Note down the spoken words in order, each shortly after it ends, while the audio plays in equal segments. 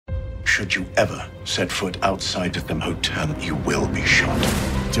Should you ever set foot outside of them hotel, you will be shot.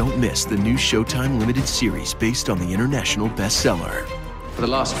 Don't miss the new Showtime limited series based on the international bestseller. For the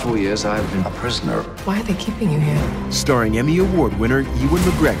last 4 years, I've been a prisoner. Why are they keeping you here? Starring Emmy Award winner Ewan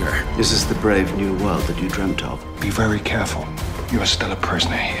McGregor. This is the brave new world that you dreamt of. Be very careful. You are still a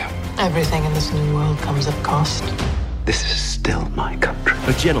prisoner here. Everything in this new world comes at cost. This is still my country.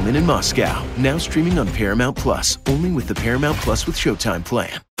 A Gentleman in Moscow, now streaming on Paramount Plus, only with the Paramount Plus with Showtime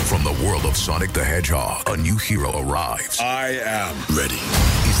plan. From the world of Sonic the Hedgehog, a new hero arrives. I am ready.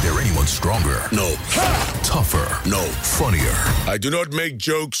 Is there anyone stronger? No. Tougher? No. Funnier? I do not make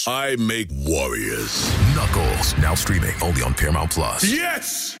jokes, I make warriors. Knuckles, now streaming only on Paramount Plus.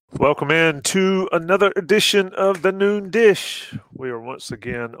 Yes! Welcome in to another edition of the Noon Dish. We are once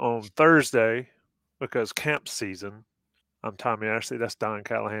again on Thursday because camp season. I'm Tommy Ashley. That's Don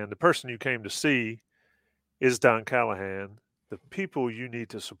Callahan. The person you came to see is Don Callahan. The people you need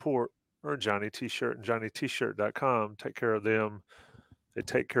to support are Johnny T-Shirt and JohnnyT-Shirt.com. Take care of them. They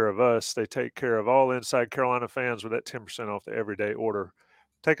take care of us. They take care of all Inside Carolina fans with that 10% off the everyday order.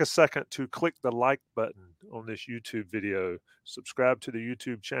 Take a second to click the like button on this YouTube video. Subscribe to the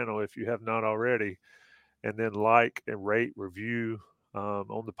YouTube channel if you have not already. And then like and rate, review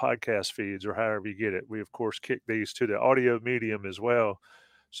on the podcast feeds or however you get it. We, of course, kick these to the audio medium as well.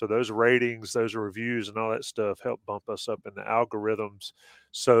 So those ratings, those reviews and all that stuff help bump us up in the algorithms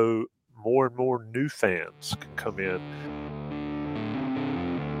so more and more new fans can come in.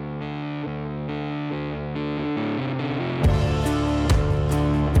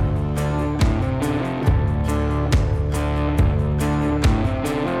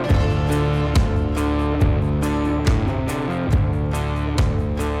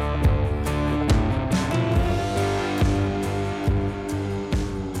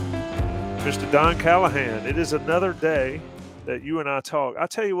 Mr. Don Callahan, it is another day that you and I talk. I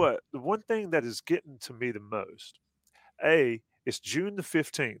tell you what, the one thing that is getting to me the most, it's June the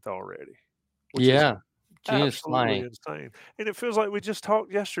 15th already. Yeah, June is Absolutely flying. insane. And it feels like we just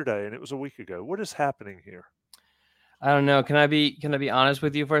talked yesterday and it was a week ago. What is happening here? I don't know. Can I be honest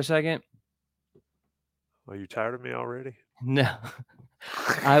with you for a second? Are you tired of me already? No.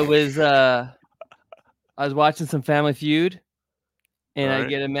 I was watching some Family Feud and I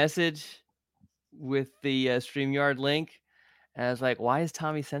get a message with the StreamYard link, and I was like, why is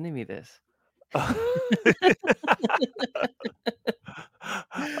Tommy sending me this? I'm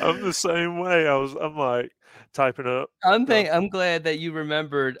the same way. I'm like typing up. I'm glad that you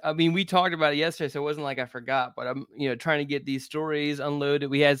remembered. I mean, we talked about it yesterday, so it wasn't like I forgot, but I'm trying to get these stories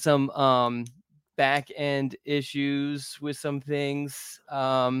unloaded. We had some back end issues with some things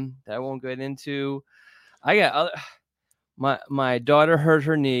that I won't get into. I got my daughter hurt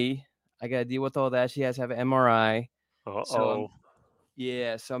her knee. I got to deal with all that. She has to have an MRI. So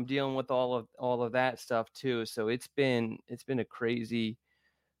I'm dealing with all of that stuff too. So it's been a crazy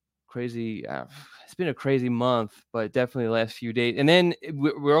it's been a crazy month, but definitely the last few days. And then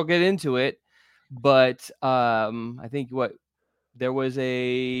we'll get into it. But I think there was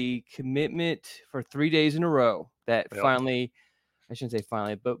a commitment for 3 days in a row that finally. I shouldn't say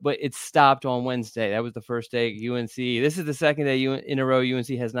finally, but it stopped on Wednesday. That was the first day UNC. This is the second day in a row UNC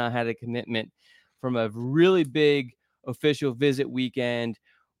has not had a commitment from a really big official visit weekend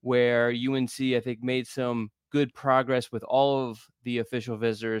where UNC, I think, made some good progress with all of the official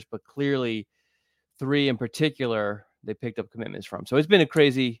visitors, but clearly 3 in particular they picked up commitments from. So it's been a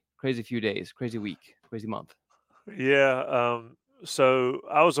crazy few days, crazy week, crazy month. Yeah. So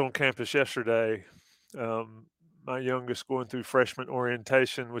I was on campus yesterday. My youngest going through freshman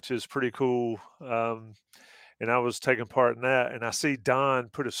orientation, which is pretty cool. And I was taking part in that. And I see Don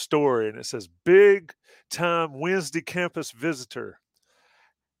put a story and it says, big time Wednesday campus visitor.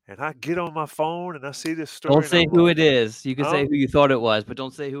 And I get on my phone and I see this story. Don't say who it is. You can say who you thought it was, but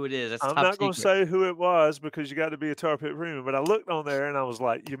don't say who it is. That's I'm not going to say who it was because you got to be a Tar Pit Premium. But I looked on there and I was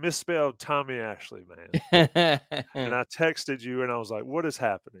like, you misspelled Tommy Ashley, man. And I texted you and I was like, what is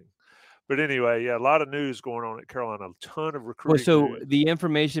happening? But anyway, a lot of news going on at Carolina, a ton of recruiting. So the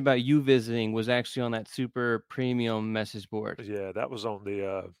information about you visiting was actually on that super premium message board. Yeah, that was on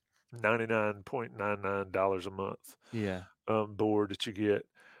the $99.99 a month board that you get.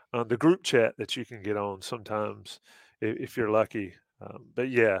 The group chat that you can get on sometimes if you're lucky. But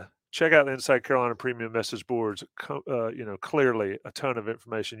yeah, check out the Inside Carolina Premium message boards. Clearly a ton of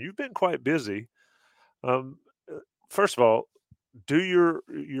information. You've been quite busy. First of all, do your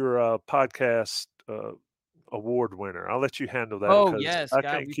podcast award winner. I'll let you handle that. Oh yes, I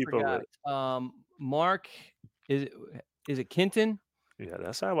can't keep up with it. Mark, is it Kenton? Yeah,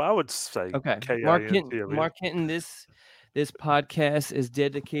 that's how I would say. Okay, K-I-N-T-O-N. Mark Kenton. This podcast is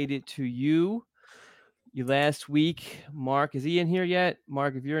dedicated to you. You last week, Mark, is he in here yet?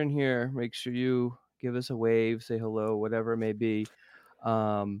 Mark, if you're in here, make sure you give us a wave, say hello, whatever it may be.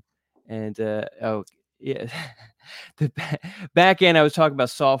 Oh yeah, the back end. I was talking about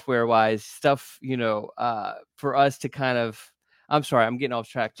software wise stuff, for us to kind of. I'm sorry, I'm getting off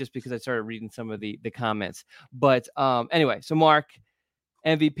track just because I started reading some of the comments. But anyway, so Mark,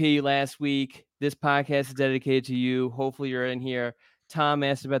 MVP last week. This podcast is dedicated to you. Hopefully you're in here. Tom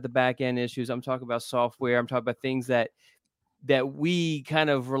asked about the back end issues. I'm talking about software. I'm talking about things that we kind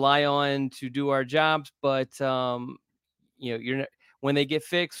of rely on to do our jobs, but you're not, when they get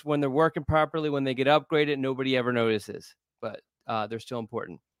fixed, when they're working properly, when they get upgraded, nobody ever notices. But they're still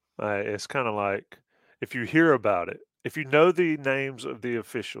important. It's kind of like if you hear about it, if you know the names of the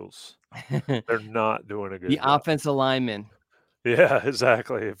officials, they're not doing a good job. The offensive lineman. Yeah,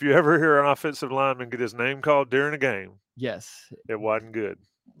 exactly. If you ever hear an offensive lineman get his name called during a game, yes, it wasn't good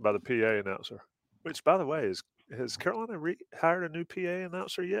by the PA announcer. Which, by the way, has Carolina hired a new PA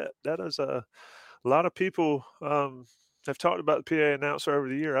announcer yet? That is a lot of people have talked about the PA announcer over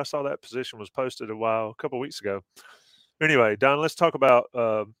the year. I saw that position was posted a couple of weeks ago. Anyway, Don, let's talk about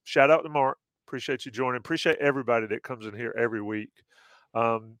shout out to Mark. Appreciate you joining. Appreciate everybody that comes in here every week.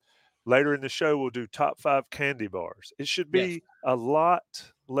 Later in the show, we'll do top 5 candy bars. It should be a lot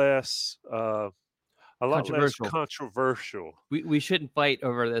less controversial. We shouldn't fight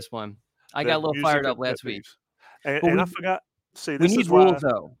over this one. I got a little fired up last week. And I forgot. See, we need rules,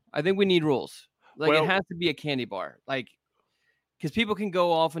 though. I think we need rules. It has to be a candy bar. Because people can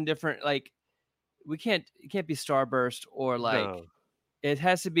go off in different, it can't be Starburst or no. It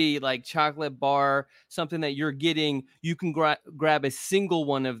has to be like chocolate bar, something that you're getting. You can grab a single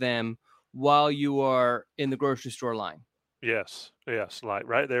one of them while you are in the grocery store line. Yes, like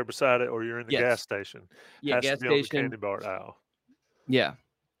right there beside it, or you're in the gas station. Yeah, has gas to be station. On the candy bar aisle. Yeah,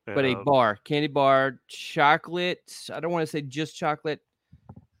 but a bar, candy bar, chocolate. I don't want to say just chocolate,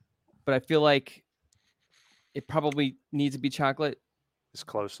 but I feel like it probably needs to be chocolate. It's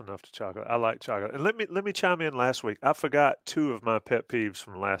close enough to chocolate. I like chocolate. And let me chime in last week. I forgot 2 of my pet peeves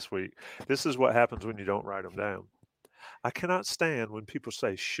from last week. This is what happens when you don't write them down. I cannot stand when people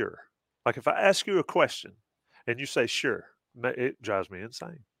say sure. Like if I ask you a question and you say sure, it drives me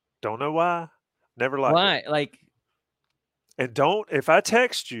insane. Don't know why. Never liked it. And if I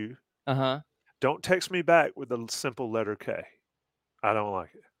text you, don't text me back with a simple letter K. I don't like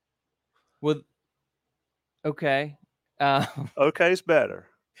it. Well, okay. Okay's better.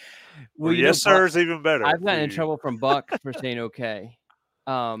 Well, yes, sir is even better. I've gotten in trouble from Buck for saying okay.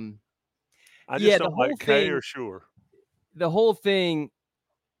 I just don't like K or sure. The whole thing,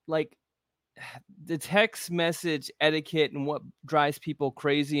 the text message etiquette and what drives people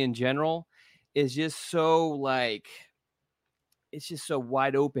crazy in general is just so it's just so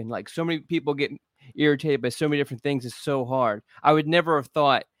wide open. So many people get irritated by so many different things. It's so hard. I would never have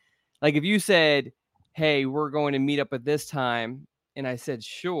thought, if you said, hey, we're going to meet up at this time, and I said,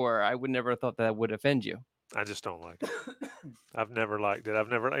 sure, I would never have thought that would offend you. I just don't like it. I've never liked it.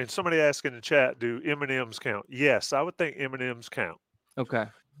 And somebody asked in the chat, do M&Ms count? Yes, I would think M&Ms count. Okay.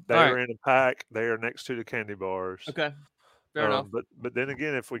 They are in a pack. They are next to the candy bars. Okay. Fair enough. But then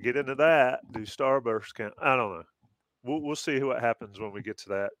again, if we get into that, do Starburst count? I don't know. We'll see what happens when we get to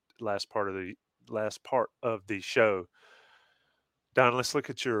that last part of the show. Don, let's look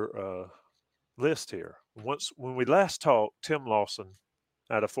at your list here. When we last talked, Tim Lawson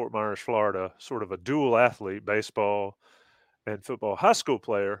out of Fort Myers, Florida, sort of a dual athlete, baseball and football, high school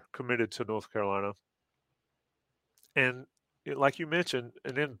player, committed to North Carolina. And like you mentioned,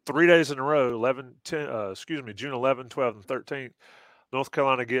 and then 3 days in a row, June 11, 12, and 13th, North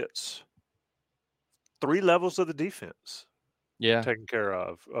Carolina gets 3 levels of the defense taken care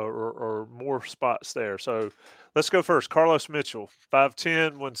of, or more spots there. So let's go first. Carlos Mitchell,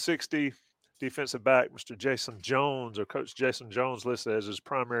 5'10", 160, defensive back. Mr. Jason Jones, or Coach Jason Jones, listed as his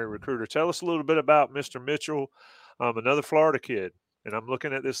primary recruiter. Tell us a little bit about Mr. Mitchell, another Florida kid. And I'm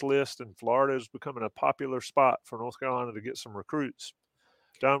looking at this list, and Florida is becoming a popular spot for North Carolina to get some recruits.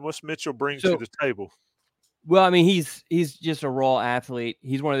 Don, what's Mitchell bring to the table? Well, I mean, he's just a raw athlete.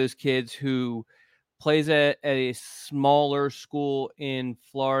 He's one of those kids who plays at a smaller school in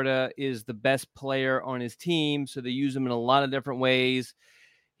Florida, is the best player on his team, so they use him in a lot of different ways.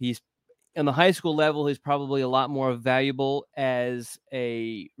 He's in the high school level, he's probably a lot more valuable as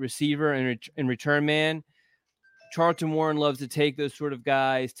a receiver and return man. Charlton Warren loves to take those sort of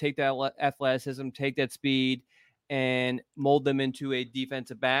guys, take that athleticism, take that speed, and mold them into a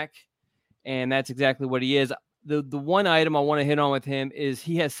defensive back. And that's exactly what he is. The one item I want to hit on with him is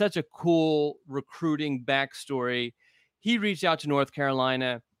he has such a cool recruiting backstory. he reached out to North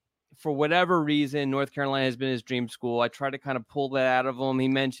Carolina. For whatever reason, North Carolina has been his dream school. I tried to kind of pull that out of him. He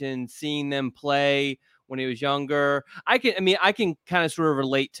mentioned seeing them play when he was younger. I can kind of sort of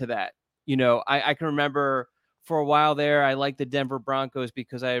relate to that. I can remember for a while there, I liked the Denver Broncos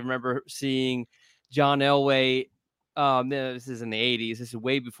because I remember seeing John Elway. This is in the 80s. This is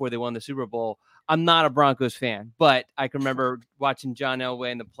way before they won the Super Bowl. I'm not a Broncos fan, but I can remember watching John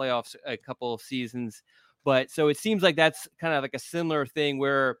Elway in the playoffs a couple of seasons. But so it seems like that's kind of like a similar thing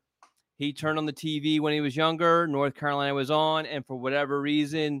where he turned on the TV when he was younger. North Carolina was on, and for whatever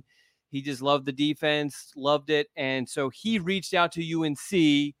reason, he just loved the defense, loved it. And so he reached out to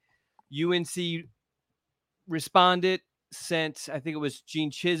UNC. UNC responded, sent, I think it was Gene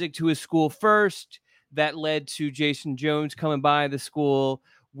Chizik to his school first. That led to Jason Jones coming by the school,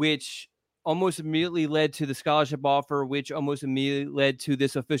 which almost immediately led to the scholarship offer, which almost immediately led to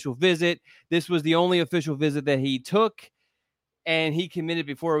this official visit. This was the only official visit that he took. And he committed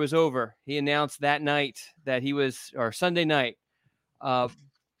before it was over. He announced that night that or Sunday night,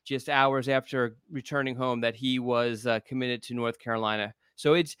 just hours after returning home, that he was committed to North Carolina.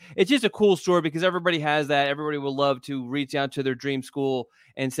 So it's just a cool story because everybody has that. Everybody will love to reach out to their dream school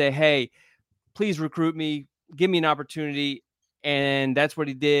and say, hey, please recruit me, give me an opportunity. And that's what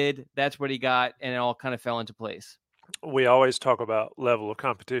he did. That's what he got. And it all kind of fell into place. We always talk about level of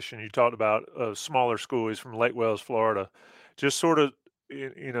competition. You talked about a smaller school. He's from Lake Wales, Florida. Just sort of,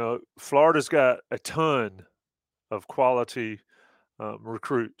 Florida's got a ton of quality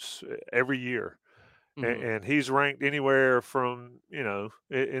recruits every year. Mm-hmm. And he's ranked anywhere from, in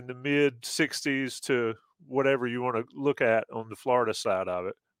the mid 60s to whatever you want to look at on the Florida side of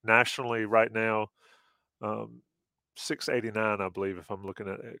it. Nationally right now, 689, I believe, if I'm looking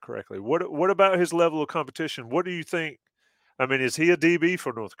at it correctly. What about his level of competition? What do you think? I mean, is he a DB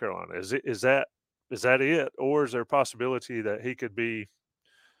for North Carolina? Is that it? Or is there a possibility that he could be,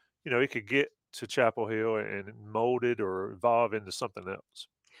 he could get to Chapel Hill and mold it or evolve into something else?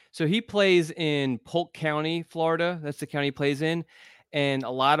 So he plays in Polk County, Florida. That's the county he plays in. And a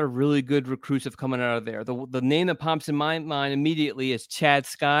lot of really good recruits have come out of there. The name that pops in my mind immediately is Chad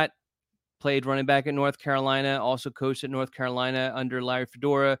Scott. Played running back at North Carolina, also coached at North Carolina under Larry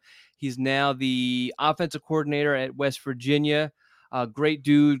Fedora. He's now the offensive coordinator at West Virginia. Great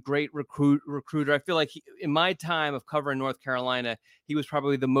dude, great recruiter. I feel like in my time of covering North Carolina, he was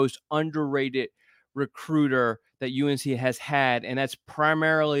probably the most underrated recruiter that UNC has had. And that's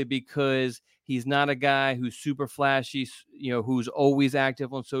primarily because he's not a guy who's super flashy, who's always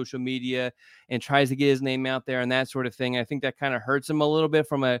active on social media and tries to get his name out there and that sort of thing. I think that kind of hurts him a little bit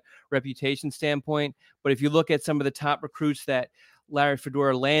from a reputation standpoint. But if you look at some of the top recruits that Larry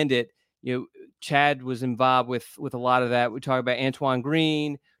Fedora landed, Chad was involved with a lot of that. We talk about Antoine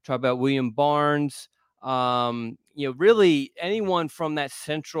Green, talk about William Barnes, really anyone from that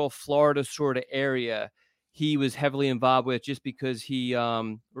central Florida sort of area, he was heavily involved with just because he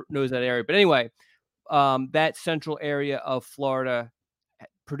knows that area. But anyway, that central area of Florida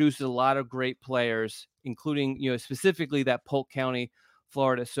produces a lot of great players, including, specifically that Polk County,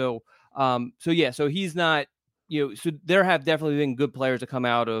 Florida. So he's not, so there have definitely been good players to come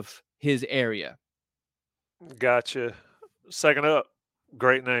out of his area. Gotcha. Second up,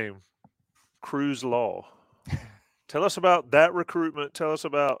 great name, Cruz Law. Tell us about that recruitment. Tell us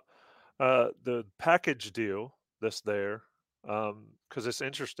about the package deal that's there, because it's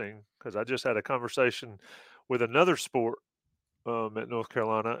interesting. Because I just had a conversation with another sport at North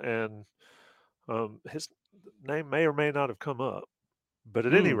Carolina, and his name may or may not have come up. But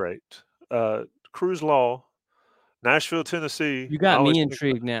at any rate, Cruz Law, Nashville, Tennessee. You got me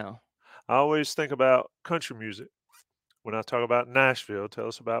intrigued now. I always think about country music when I talk about Nashville. Tell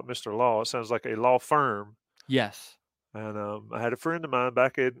us about Mr. Law. It sounds like a law firm. Yes. And I had a friend of mine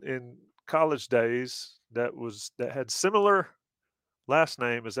back in college days that had similar last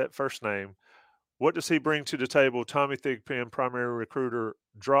name as that first name. What does he bring to the table? Tommy Thigpen, primary recruiter,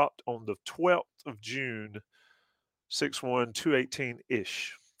 dropped on the 12th of June, 6'1",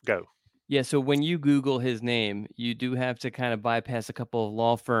 218-ish. Go. Yeah, so when you Google his name, you do have to kind of bypass a couple of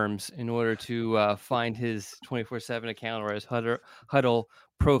law firms in order to find his 24/7 account or his Huddle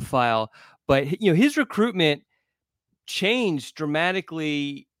profile. But his recruitment changed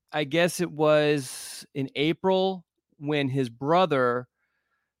dramatically. I guess it was in April when his brother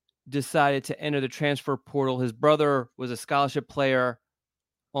decided to enter the transfer portal. His brother was a scholarship player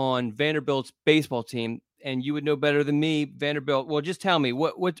on Vanderbilt's baseball team. And you would know better than me, Vanderbilt. Well, just tell me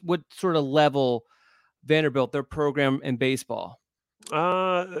what sort of level Vanderbilt, their program in baseball?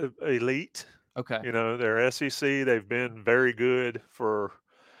 Elite. Okay. They're SEC. They've been very good for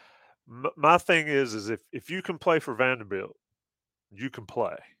my thing is if you can play for Vanderbilt, you can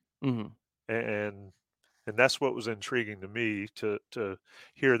play, Mm-hmm. and that's what was intriguing to me to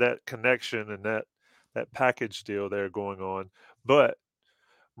hear that connection and that package deal there going on. But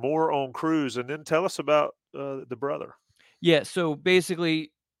more on Cruz, and then tell us about the brother. Yeah, so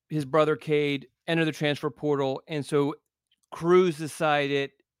basically, his brother Cade entered the transfer portal, and so Cruz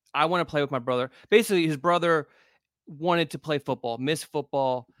decided, I want to play with my brother. Basically, his brother wanted to play football, miss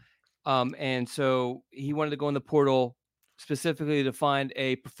football, and so he wanted to go in the portal specifically to find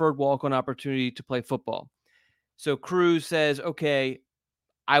a preferred walk-on opportunity to play football. So Cruz says, okay,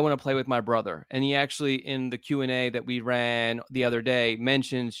 I want to play with my brother. And he actually, in the Q&A that we ran the other day,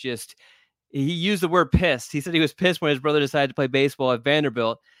 mentions he used the word pissed. He said he was pissed when his brother decided to play baseball at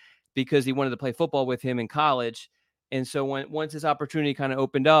Vanderbilt because he wanted to play football with him in college. And so once his opportunity kind of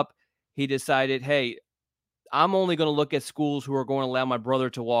opened up, he decided, hey, I'm only going to look at schools who are going to allow my brother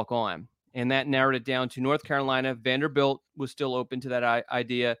to walk on. And that narrowed it down to North Carolina. Vanderbilt was still open to that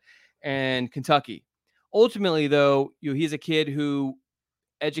idea, and Kentucky. Ultimately, though, he's a kid who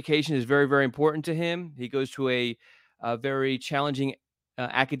education is very, very important to him. He goes to a very challenging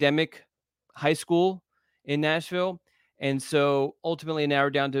academic high school in Nashville. And so ultimately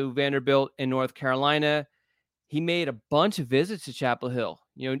narrowed down to Vanderbilt in North Carolina. He made a bunch of visits to Chapel Hill.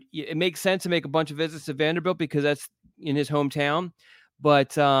 It makes sense to make a bunch of visits to Vanderbilt because that's in his hometown.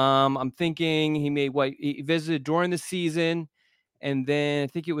 But I'm thinking he visited during the season, and then I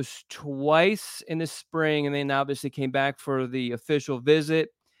think it was twice in the spring, and then obviously came back for the official visit,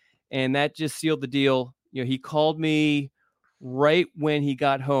 and that just sealed the deal. He called me right when he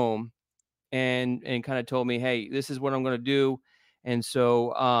got home and kind of told me, hey, this is what I'm going to do. And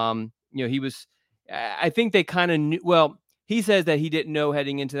so, I think they kind of knew. Well, he says that he didn't know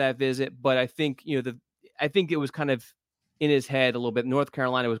heading into that visit, but I think, I think it was kind of in his head a little bit. North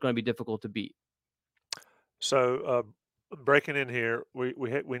Carolina was going to be difficult to beat. So, breaking in here, we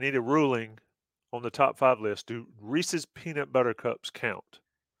need a ruling on the top 5 list. Do Reese's Peanut Butter Cups count?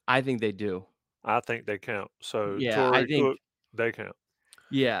 I think they do. I think they count. So, yeah, Tory I think Cook, they count.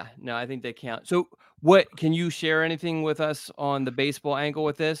 Yeah, no, I think they count. So, what can you share anything with us on the baseball angle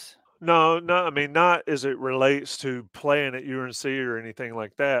with this? No, I mean, not as it relates to playing at UNC or anything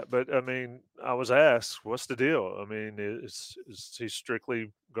like that. But I mean, I was asked, what's the deal? I mean, is he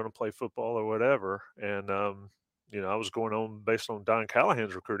strictly going to play football or whatever? And, I was going on based on Don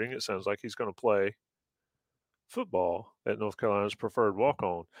Callahan's recruiting. It sounds like he's going to play football at North Carolina's preferred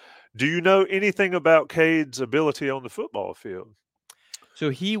walk-on. Do you know anything about Cade's ability on the football field?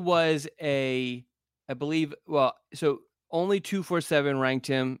 So he was I believe, only 247 ranked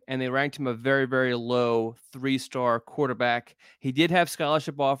him, and they ranked him a very, very low 3-star quarterback. He did have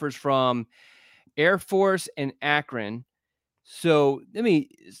scholarship offers from Air Force and Akron. So, I mean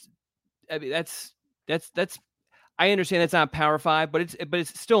that's I understand that's not Power 5, but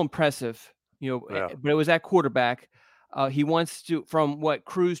it's still impressive, Yeah. But it was at quarterback. He wants to, from what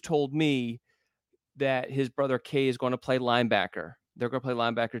Cruz told me, that his brother Kay is going to play linebacker. They're going to play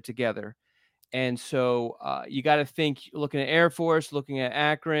linebacker together. And so you got to think, looking at Air Force, looking at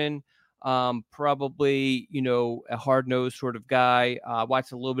Akron, probably, a hard-nosed sort of guy.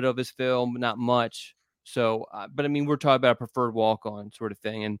 Watched a little bit of his film, but not much. So, but I mean, we're talking about a preferred walk-on sort of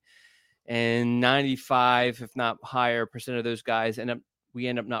thing. And 95, if not higher, % of those guys we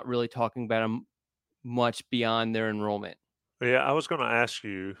end up not really talking about them much beyond their enrollment. Yeah, I was going to ask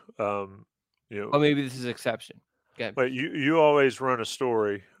you, Well, maybe this is an exception. Okay. But you always run a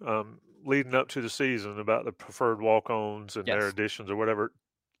story leading up to the season about the preferred walk-ons and their Yes. additions or whatever.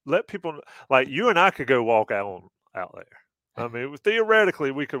 Let people like you and I could go walk out there. I mean,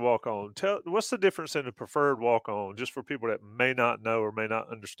 theoretically, we could walk on. What's the difference in a preferred walk-on, just for people that may not know or may not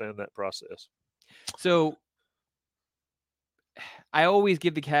understand that process? So I always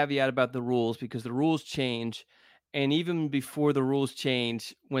give the caveat about the rules because the rules change, and even before the rules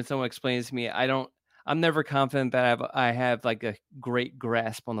change, when someone explains to me, I'm never confident that I have like a great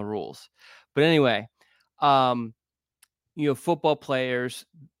grasp on the rules. But anyway, football players,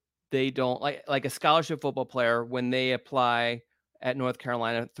 they don't like a scholarship football player when they apply at North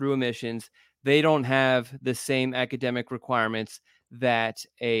Carolina through admissions, they don't have the same academic requirements that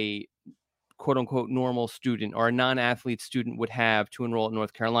a quote unquote normal student or a non-athlete student would have to enroll at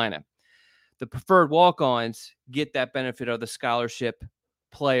North Carolina. The preferred walk-ons get that benefit of the scholarship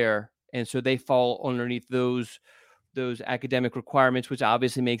player, and so they fall underneath those academic requirements, which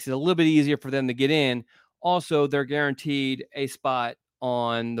obviously makes it a little bit easier for them to get in. Also, they're guaranteed a spot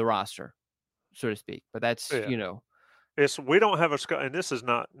on the roster, so to speak. But that's, we don't have and this is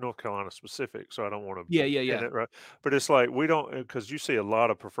not North Carolina specific, so I don't want to Yeah. pin it right. But it's like we don't, because you see a lot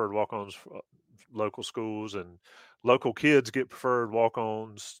of preferred walk-ons, local schools and local kids get preferred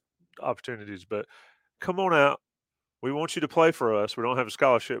walk-ons opportunities. But come on out. We want you to play for us. We don't have a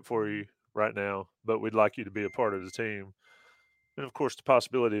scholarship for you right now, but we'd like you to be a part of the team. And of course, the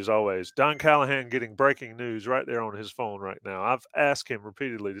possibility is always Don Callahan getting breaking news right there on his phone right now. I've asked him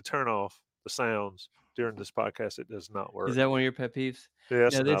repeatedly to turn off the sounds during this podcast. It does not work. Is that one of your pet peeves? Yeah,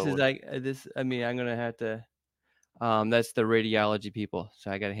 No, this is like this. I mean, I'm gonna have to. That's the radiology people,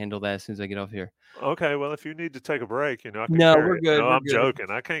 so I got to handle that as soon as I get off here. Okay, well, if you need to take a break, I can No, carry we're it. good. No, we're I'm good. joking.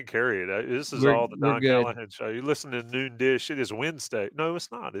 I can't carry it. This is all the Don Callahan show. You listen to Noon Dish. It is Wednesday. No,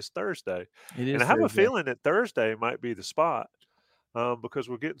 it's not. It's Thursday. It is. And I have a feeling that Thursday might be the spot. Because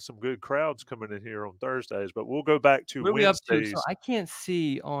we're getting some good crowds coming in here on Thursdays, but we'll go back to Where Wednesdays. are we up to? So I can't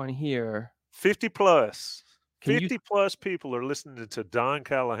see on here. 50 plus. 50 plus people are listening to Don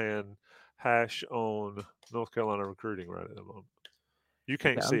Callahan hash on North Carolina recruiting right at the moment. You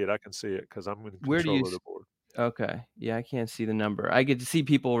can't see it. I can see it because I'm in control of the board. Okay. Yeah, I can't see the number. I get to see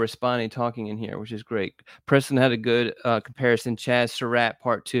people responding, talking in here, which is great. Preston had a good comparison. Chaz Surratt,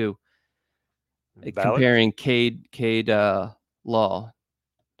 part 2. Comparing Cade Law.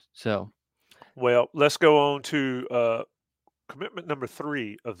 So, well, let's go on to commitment number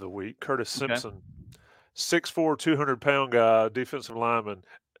 3 of the week. Curtis Simpson, 6'4", 200-pound guy, defensive lineman.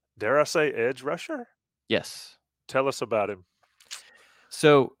 Dare I say edge rusher? Yes. Tell us about him.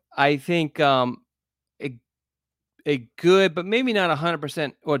 So I think a good, but maybe not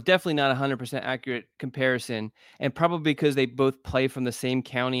 100%, or definitely not 100% accurate comparison, and probably because they both play from the same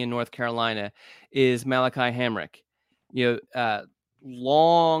county in North Carolina, is Malachi Hamrick.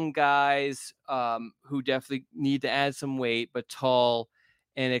 Long guys who definitely need to add some weight, but tall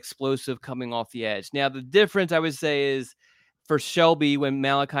and explosive coming off the edge. Now, the difference I would say is for Shelby, when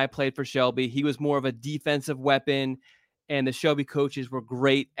Malachi played for Shelby, he was more of a defensive weapon, and the Shelby coaches were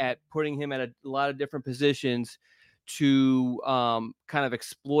great at putting him at a lot of different positions to kind of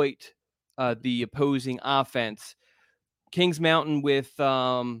exploit the opposing offense. Kings Mountain with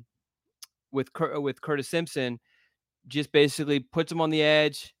Curtis Simpson just basically puts him on the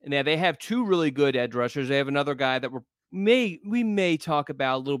edge, and they have 2 really good edge rushers. They have another guy that we may talk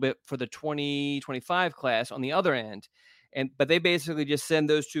about a little bit for the 2025 class on the other end, but they basically just send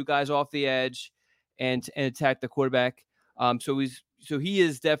those 2 guys off the edge and attack the quarterback. So he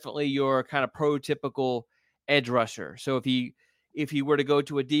is definitely your kind of prototypical edge rusher. So if he were to go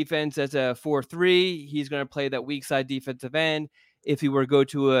to a defense as a 4-3, he's going to play that weak side defensive end. If he were to go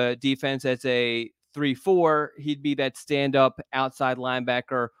to a defense as a 3-4, he'd be that stand-up outside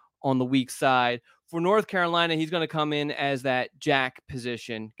linebacker on the weak side. For North Carolina, he's going to come in as that jack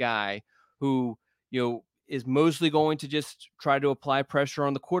position guy who, is mostly going to just try to apply pressure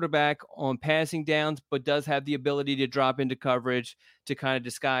on the quarterback on passing downs, but does have the ability to drop into coverage to kind of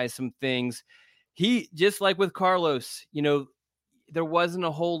disguise some things. He, just like with Carlos, there wasn't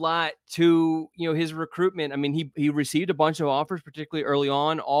a whole lot to, his recruitment. I mean, he received a bunch of offers, particularly early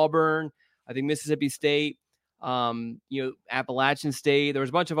on. Auburn, I think Mississippi State, Appalachian State. There was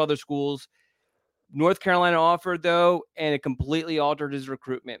a bunch of other schools. North Carolina offered, though, and it completely altered his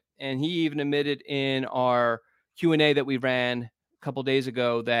recruitment. And he even admitted in our Q&A that we ran a couple days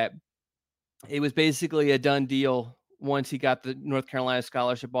ago that it was basically a done deal once he got the North Carolina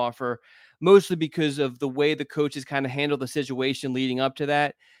scholarship offer, mostly because of the way the coaches kind of handled the situation leading up to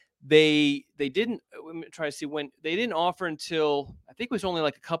that. They didn't, let me try to see when, they didn't offer until, I think it was only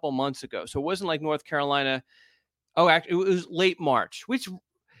like a couple months ago. So it wasn't like North Carolina. Oh, actually, it was late March, which,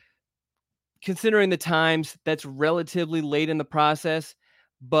 considering the times, that's relatively late in the process.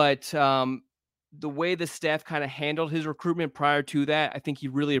 But the way the staff kind of handled his recruitment prior to that, I think he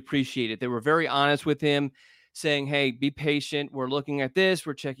really appreciated. They were very honest with him, saying, hey, be patient. We're looking at this.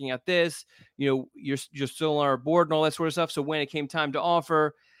 We're checking out this. You're still on our board and all that sort of stuff. So when it came time to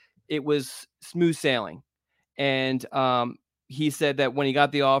offer, it was smooth sailing. And he said that when he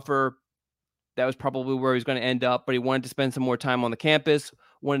got the offer, that was probably where he was going to end up, but he wanted to spend some more time on the campus,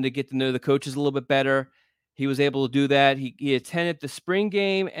 wanted to get to know the coaches a little bit better. He was able to do that. He attended the spring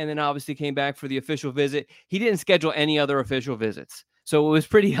game and then obviously came back for the official visit. He didn't schedule any other official visits. So it was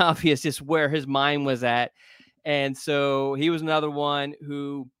pretty obvious just where his mind was at. And so he was another one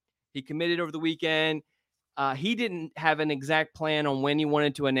who he committed over the weekend. He didn't have an exact plan on when he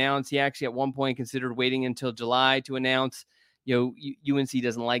wanted to announce. He actually at one point considered waiting until July to announce. UNC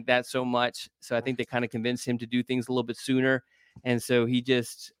doesn't like that so much. So I think they kind of convinced him to do things a little bit sooner. And so he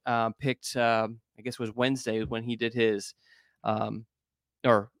just picked, I guess it was Wednesday when he did his,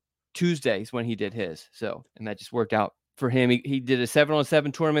 or Tuesdays when he did his. So, and that just worked out for him. He did a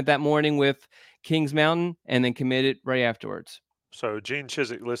 7-on-7 tournament that morning with Kings Mountain and then committed right afterwards. So Gene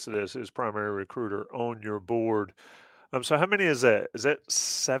Chiswick listed as his primary recruiter on your board. So how many is that? Is that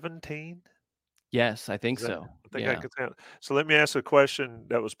 17? Yes, I think so. I think I could count. So let me ask a question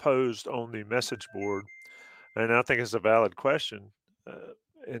that was posed on the message board, and I think it's a valid question,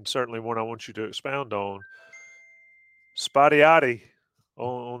 and certainly one I want you to expound on. Spotty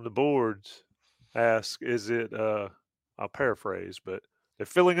on the boards ask, is it, I'll paraphrase, but they're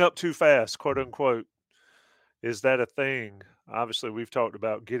filling up too fast, quote unquote. Is that a thing? Obviously, we've talked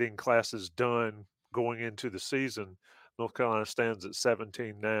about getting classes done going into the season. North Carolina stands at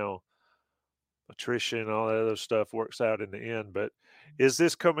 17 now. Attrition, all that other stuff works out in the end. But is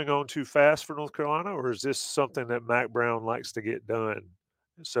this coming on too fast for North Carolina, or is this something that Mack Brown likes to get done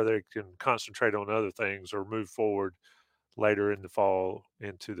so they can concentrate on other things or move forward later in the fall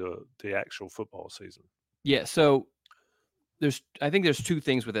into the actual football season? Yeah, so I think there's two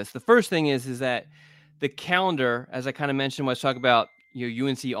things with this. The first thing is that the calendar, as I kind of mentioned when I was talking about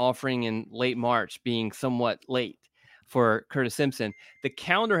UNC offering in late March being somewhat late for Curtis Simpson, the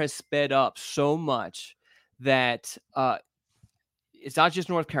calendar has sped up so much that it's not just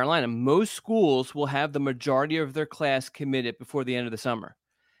North Carolina. Most schools will have the majority of their class committed before the end of the summer,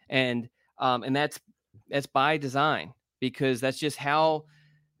 and that's by design, because that's just how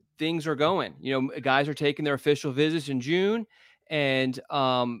things are going. Guys are taking their official visits in June, and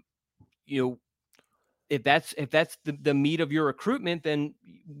if that's the meat of your recruitment, then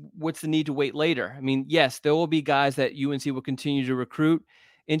what's the need to wait later? I mean, yes, there will be guys that UNC will continue to recruit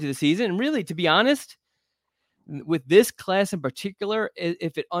into the season. And really, to be honest, with this class in particular,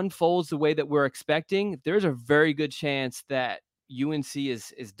 if it unfolds the way that we're expecting, there's a very good chance that UNC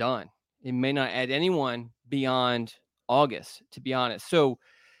is done. It may not add anyone beyond August, to be honest. So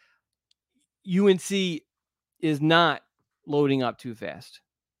UNC is not loading up too fast.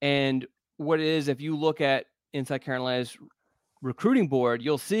 And what it is, if you look at Inside Carolina's recruiting board,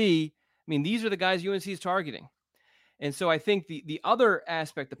 you'll see, these are the guys UNC is targeting. And so I think the other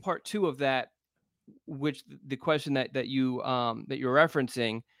aspect, the part two of that, which the question that you're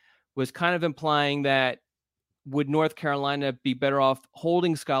referencing was kind of implying that would North Carolina be better off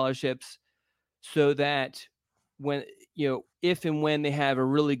holding scholarships so that when, if and when they have a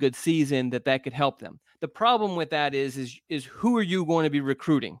really good season, that could help them. The problem with that is who are you going to be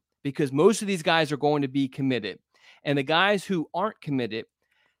recruiting? Because most of these guys are going to be committed, and the guys who aren't committed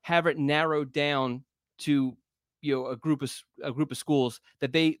have it narrowed down to a group of schools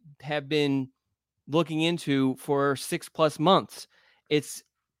that they have been looking into for 6+ months. It's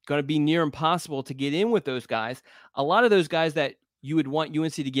going to be near impossible to get in with those guys. A lot of those guys that you would want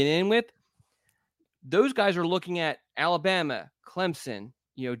UNC to get in with, those guys are looking at Alabama, Clemson,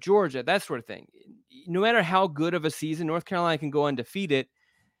 Georgia, that sort of thing. No matter how good of a season North Carolina can go undefeated,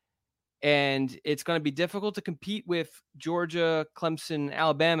 and it's going to be difficult to compete with Georgia, Clemson,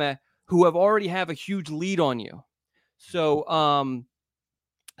 Alabama, who already have a huge lead on you. So,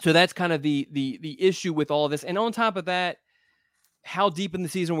 so that's kind of the issue with all of this. And on top of that, how deep in the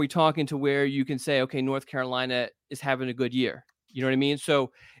season are we talking to where you can say, okay, North Carolina is having a good year? You know what I mean?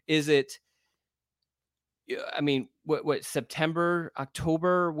 So is it, what September,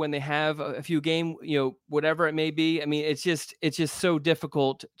 October, when they have a few game, whatever it may be. It's just so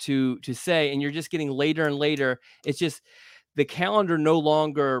difficult to say, and you're just getting later and later. It's just the calendar no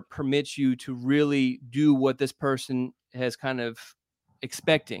longer permits you to really do what this person has kind of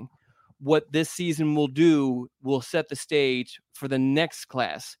expecting. What this season will do will set the stage for the next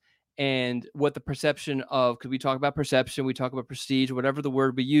class, and what the perception of, because we talk about perception, we talk about prestige, whatever the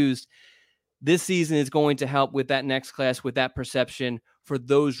word we used. This season is going to help with that next class, with that perception for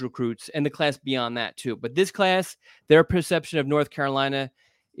those recruits and the class beyond that too. But this class, their perception of North Carolina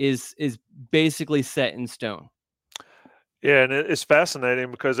is basically set in stone. Yeah, and it's fascinating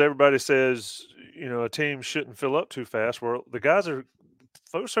because everybody says, a team shouldn't fill up too fast. Well,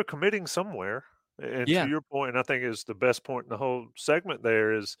 folks are committing somewhere. And to your point, and I think is the best point in the whole segment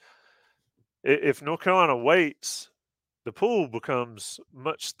there, is if North Carolina waits, the pool becomes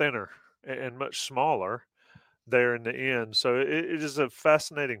much thinner and much smaller there in the end. So it is a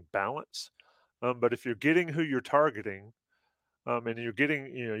fascinating balance. But if you're getting who you're targeting, and you're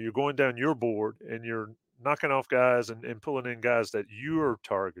getting, you're going down your board and you're knocking off guys and pulling in guys that you're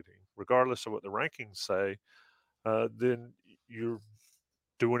targeting, regardless of what the rankings say, then you're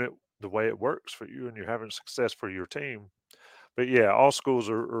doing it the way it works for you and you're having success for your team. But yeah, all schools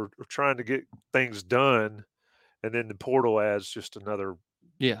are trying to get things done, and then the portal adds just another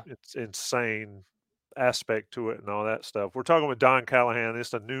it's insane aspect to it and all that stuff. We're talking with Don Callahan.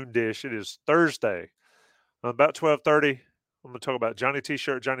 It's a noon dish. It is Thursday, About 12:30, I'm going to talk about Johnny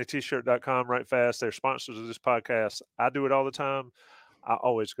T-Shirt, JohnnyT-Shirt.com right fast. They're sponsors of this podcast. I do it all the time. I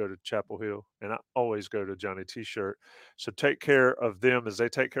always go to Chapel Hill, and I always go to Johnny T-Shirt. So take care of them as they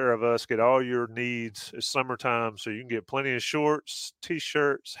take care of us. Get all your needs. It's summertime, so you can get plenty of shorts,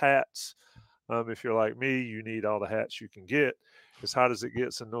 T-shirts, hats. If you're like me, you need all the hats you can get. As hot as it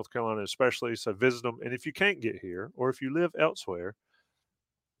gets in North Carolina especially, so visit them. And if you can't get here, or if you live elsewhere,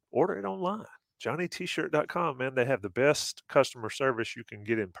 order it online. JohnnyT-Shirt.com, man. They have the best customer service you can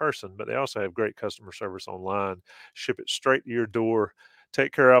get in person, but they also have great customer service online. Ship it straight to your door.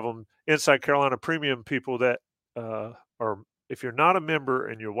 Take care of them. Inside Carolina Premium people that are, if you're not a member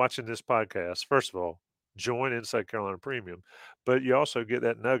and you're watching this podcast, first of all, join Inside Carolina Premium, but you also get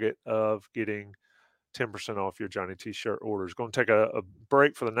that nugget of getting 10% off your Johnny T-Shirt orders. Going to take a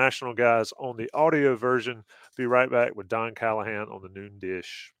break for the national guys on the audio version. Be right back with Don Callahan on the Noon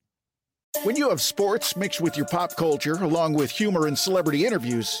Dish. When you have sports mixed with your pop culture, along with humor and celebrity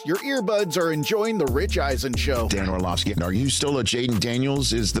interviews, your earbuds are enjoying The Rich Eisen Show. Dan Orlovsky, are you still a Jaden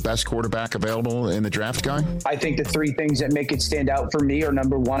Daniels is the best quarterback available in the draft guy? I think the three things that make it stand out for me are,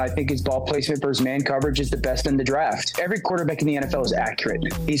 number one, I think his ball placement versus man coverage is the best in the draft. Every quarterback in the NFL is accurate.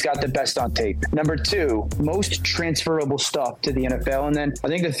 He's got the best on tape. Number two, most transferable stuff to the NFL. And then I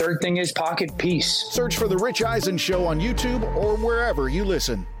think the third thing is pocket peace. Search for The Rich Eisen Show on YouTube or wherever you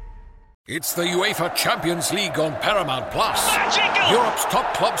listen. It's the UEFA Champions League on Paramount Plus. Europe's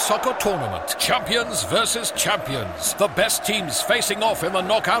top club soccer tournament. Champions versus champions. The best teams facing off in the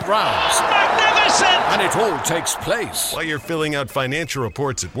knockout rounds. Magnificent! And it all takes place while you're filling out financial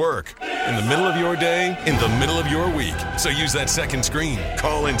reports at work, in the middle of your day, in the middle of your week. So use that second screen.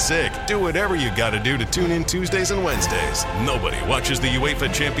 Call in sick. Do whatever you got to do to tune in Tuesdays and Wednesdays. Nobody watches the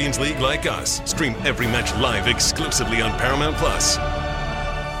UEFA Champions League like us. Stream every match live exclusively on Paramount Plus.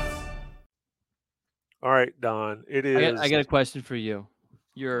 All right, Don. It is. I got a question for you.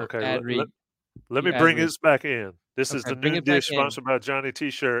 Your okay. ad read. Let me bring this back in. This is the Noon Dish sponsored by Johnny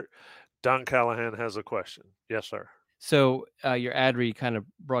T-Shirt. Don Callahan has a question. Yes, sir. So your ad read kind of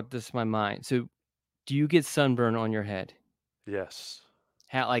brought this to my mind. So, do you get sunburn on your head? Yes.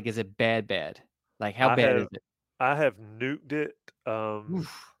 How is it bad? Like how bad is it? I have nuked it.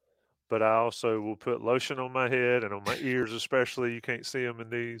 But I also will put lotion on my head and on my ears, especially. You can't see them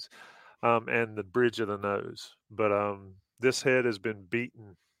in these. And the bridge of the nose. But this head has been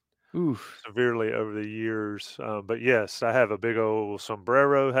beaten severely over the years. But yes, I have a big old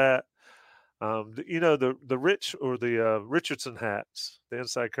sombrero hat. The Richardson hats, the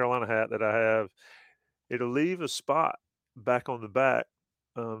Inside Carolina hat that I have, it'll leave a spot back on the back.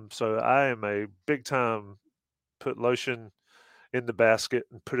 So I am a big time put lotion in the basket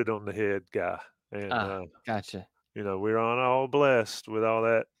and put it on the head guy. And gotcha. We're all blessed with all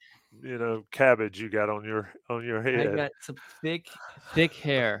that cabbage you got on your head. I got some thick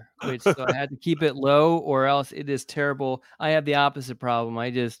hair, so I had to keep it low, or else it is terrible. I have the opposite problem.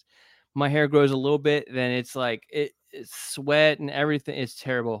 My hair grows a little bit, then it's like it's sweat and everything. It's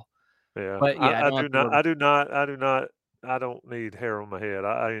terrible. Yeah, but yeah, I don't need hair on my head.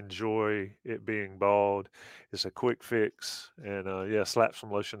 I enjoy it being bald. It's a quick fix, and slap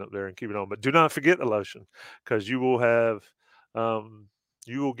some lotion up there and keep it on. But do not forget the lotion, because you will have.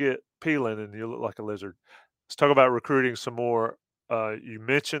 You will get peeling and you look like a lizard. Let's talk about recruiting some more. You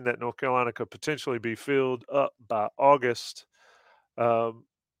mentioned that North Carolina could potentially be filled up by August. Who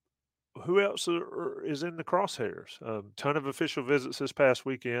else is in the crosshairs? Ton of official visits this past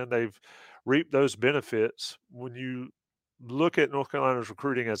weekend. They've reaped those benefits. When you look at North Carolina's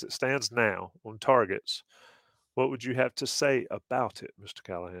recruiting as it stands now on targets, what would you have to say about it, Mr.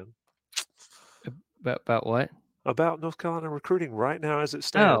 Callahan? About what? About North Carolina recruiting right now as it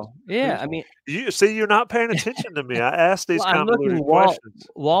stands. Oh, yeah. I mean, you're not paying attention to me. I asked these convoluted questions.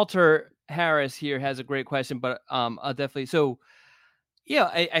 Walter Harris here has a great question, but I'll definitely. So, yeah,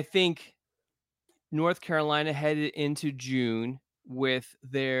 I think North Carolina headed into June with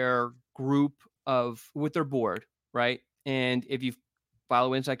their with their board, right? And if you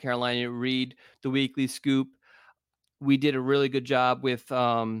follow Inside Carolina, read the Weekly Scoop. We did a really good job with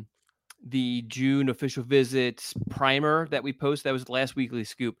the June official visits primer that we posted. That was the last Weekly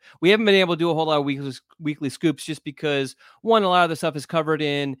Scoop. We haven't been able to do a whole lot of weekly scoops just because, one, a lot of the stuff is covered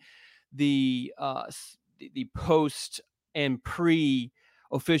in the post and pre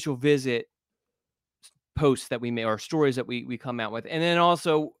official visit posts that we make, or stories that we come out with. And then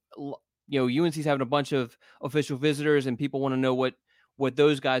also, UNC's having a bunch of official visitors and people want to know what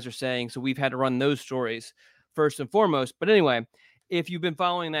those guys are saying. So we've had to run those stories first and foremost. But anyway, if you've been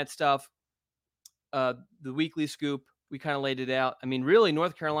following that stuff, the Weekly Scoop, we kind of laid it out. I mean, really,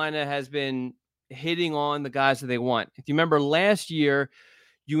 North Carolina has been hitting on the guys that they want. If you remember last year,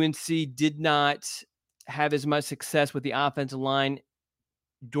 UNC did not have as much success with the offensive line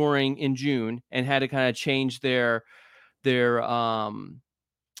in June and had to kind of change their I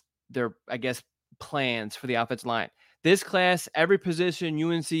guess plans for the offensive line. This class, every position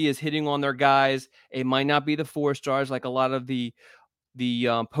UNC is hitting on their guys. It might not be the 4 stars like a lot of the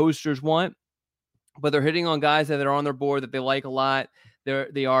posters want, but they're hitting on guys that are on their board that they like a lot.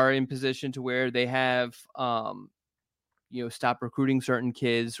 They are in position to where they have stopped recruiting certain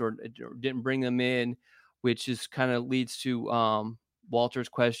kids or didn't bring them in, which is kind of leads to Walter's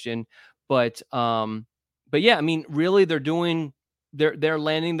question. But yeah, I mean, really, they're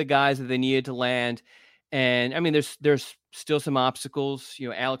landing the guys that they needed to land. And I mean, there's still some obstacles.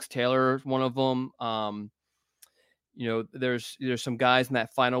 Alex Taylor, one of them. There's some guys in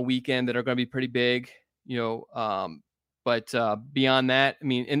that final weekend that are going to be pretty big. But beyond that, I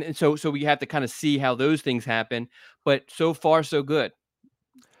mean, and so we have to kind of see how those things happen. But so far, so good.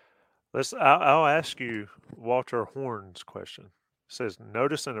 I'll ask you Walter Horn's question. It says,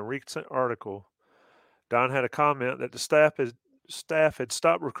 notice in a recent article, Don had a comment that the staff had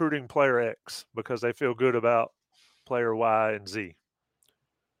stopped recruiting player X because they feel good about player Y and Z.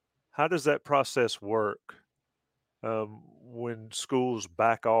 How does that process work when schools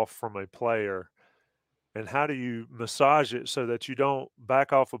back off from a player? And how do you massage it so that you don't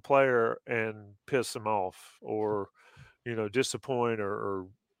back off a player and piss him off or, disappoint or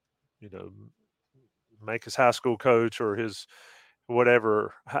make his high school coach or his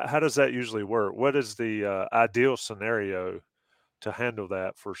whatever? How does that usually work? What is the ideal scenario to handle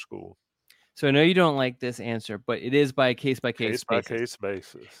that for school? So I know you don't like this answer, but it is by a case-by-case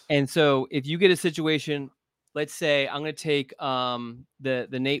basis. And so if you get a situation, let's say I'm going to take the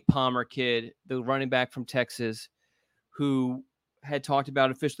Nate Palmer kid, the running back from Texas, who had talked about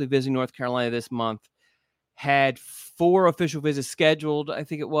officially visiting North Carolina this month, had 4 official visits scheduled, I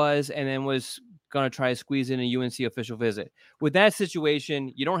think it was, and then was going to try to squeeze in a UNC official visit. With that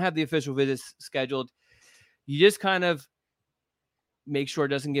situation, you don't have the official visits scheduled. You just kind of make sure it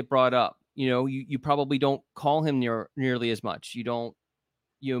doesn't get brought up. You probably don't call him nearly as much. You don't,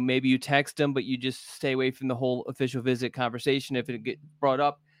 maybe you text him, but you just stay away from the whole official visit conversation. If it gets brought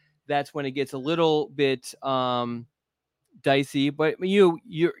up, that's when it gets a little bit dicey. But you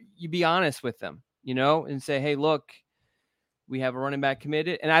be honest with them, and say, hey, look, we have a running back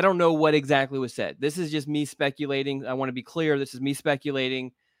committed. And I don't know what exactly was said. This is just me speculating. I want to be clear. This is me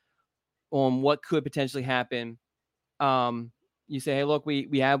speculating on what could potentially happen. You say, hey, look,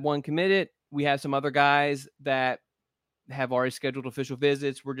 we have one committed. We have some other guys that have already scheduled official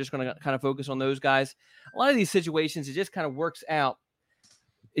visits. We're just going to kind of focus on those guys. A lot of these situations, it just kind of works out.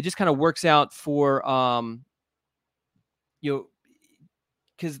 It just kind of works out for,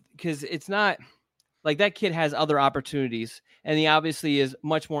 because it's not like that kid has other opportunities, and he obviously is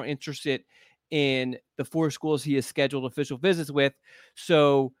much more interested in the 4 schools he has scheduled official visits with.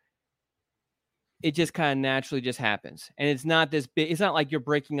 So it just kind of naturally just happens. And it's not this big, it's not like you're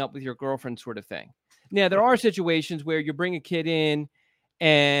breaking up with your girlfriend sort of thing. Now, there are situations where you bring a kid in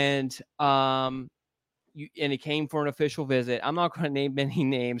and it came for an official visit. I'm not going to name any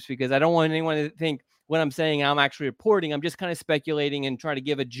names because I don't want anyone to think what I'm saying I'm actually reporting. I'm just kind of speculating and trying to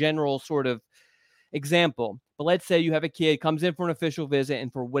give a general sort of example. But let's say you have a kid comes in for an official visit,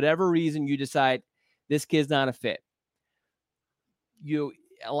 and for whatever reason you decide this kid's not a fit.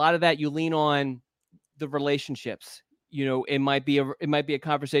 A lot of that you lean on the relationships. It might be a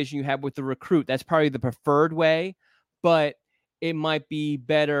conversation you have with the recruit. That's probably the preferred way, but it might be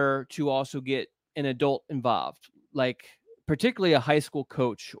better to also get an adult involved, like particularly a high school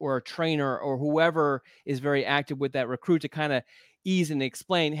coach or a trainer or whoever is very active with that recruit to kind of ease and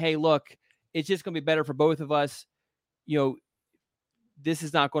explain, hey, look, it's just going to be better for both of us. This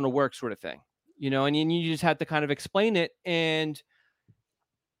is not going to work, sort of thing, and you just have to kind of explain it. And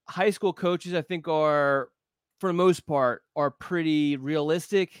high school coaches, I think, are, for the most part, are pretty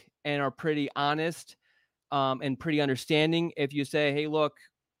realistic and are pretty honest and pretty understanding. If you say, hey, look,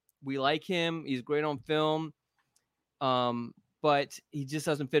 we like him, he's great on film, but he just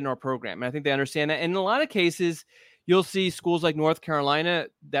doesn't fit in our program. And I think they understand that. And in a lot of cases, you'll see schools like North Carolina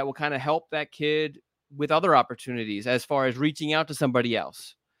that will kind of help that kid with other opportunities as far as reaching out to somebody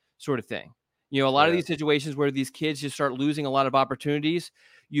else, sort of thing. A lot of these situations where these kids just start losing a lot of opportunities,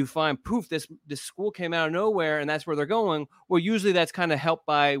 you find, poof, this school came out of nowhere and that's where they're going. Well, usually that's kind of helped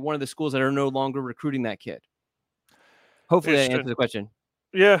by one of the schools that are no longer recruiting that kid. Hopefully that answers the question.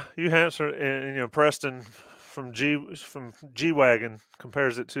 Yeah, you answered. And Preston from G-Wagon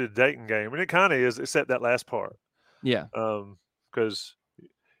compares it to the Dayton game. And it kind of is, except that last part. Yeah. Because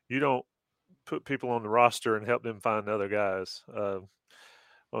you don't put people on the roster and help them find other guys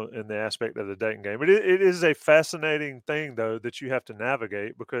in the aspect of the dating game. It is a fascinating thing, though, that you have to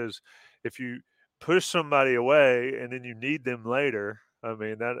navigate, because if you push somebody away and then you need them later, I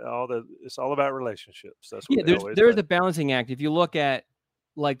mean, it's all about relationships. That's what there's a balancing act. If you look at,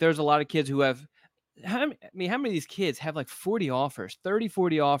 like, there's a lot of kids who have, how many of these kids have like 40 offers, 30,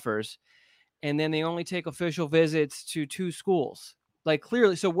 40 offers, and then they only take official visits to 2 schools. Like,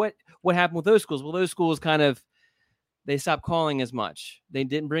 clearly, so what happened with those schools? Well, those schools they stopped calling as much. They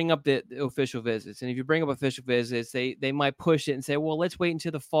didn't bring up the official visits. And if you bring up official visits, they might push it and say, well, let's wait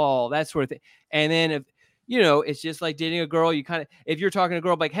until the fall, that sort of thing. And then if, it's just like dating a girl. You if you're talking to a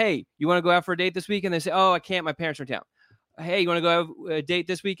girl, like, hey, you want to go out for a date this weekend? They say, oh, I can't. My parents are in town. Hey, you want to go have a date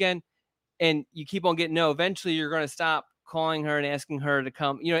this weekend? And you keep on getting no. Eventually, you're going to stop calling her and asking her to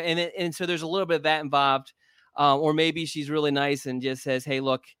come, and so there's a little bit of that involved. Or maybe she's really nice and just says, hey,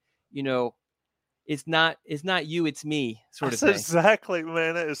 look, it's not you, it's me, sort of thing. Exactly,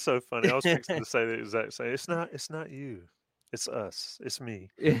 man. That is so funny. I was fixing to say the exact same. It's not you. It's us. It's me.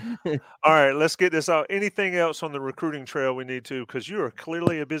 All right, let's get this out. Anything else on the recruiting trail we need to? Because you are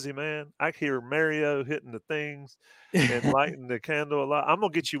clearly a busy man. I hear Mario hitting the things and lighting the candle a lot. I'm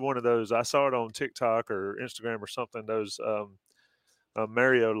going to get you one of those. I saw it on TikTok or Instagram or something, those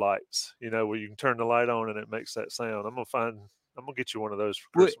Mario lights, where you can turn the light on and it makes that sound. I'm going to get you one of those for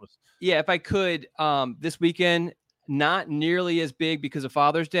Christmas. Yeah, if I could, this weekend, not nearly as big because of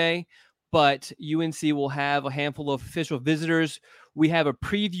Father's Day, but UNC will have a handful of official visitors. We have a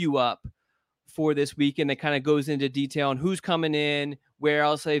preview up for this weekend that kind of goes into detail on who's coming in, where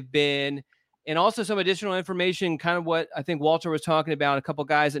else they've been, and also some additional information, kind of what I think Walter was talking about. A couple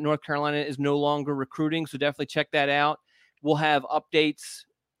guys at North Carolina is no longer recruiting, so definitely check that out. We'll have updates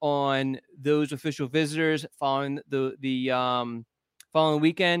on those official visitors following the following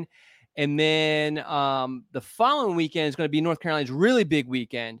weekend. And then the following weekend is going to be North Carolina's really big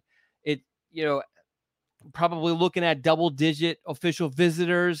weekend. Probably looking at double-digit official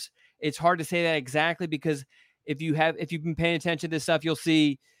visitors. It's hard to say that exactly, because if you've been paying attention to this stuff, you'll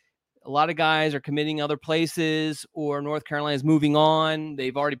see a lot of guys are committing other places, or North Carolina's moving on.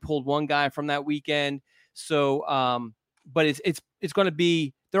 They've already pulled one guy from that weekend. So, but it's going to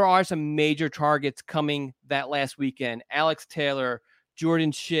be, there are some major targets coming that last weekend. Alex Taylor,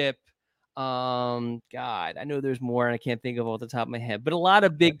 Jordan Shipp. God, I know there's more and I can't think of off the top of my head, but a lot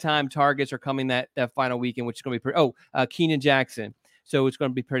of big time targets are coming that final weekend, which is going to be Keenan Jackson. So it's going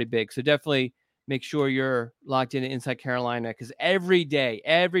to be pretty big. So definitely make sure you're locked into Inside Carolina, because every day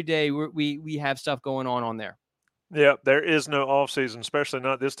we have stuff going on there. Yeah, there is no off season, especially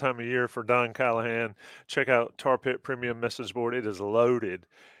not this time of year for Don Callahan. Check out Tar Pit Premium Message Board. It is loaded.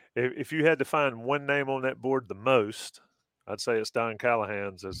 If you had to find one name on that board the most, I'd say it's Don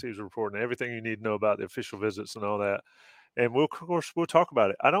Callahan's, as he's reporting everything you need to know about the official visits and all that. And we'll talk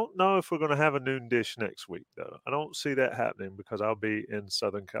about it. I don't know if we're going to have a noon dish next week, though. I don't see that happening because I'll be in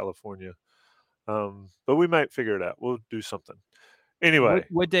Southern California. But we might figure it out. We'll do something. Anyway.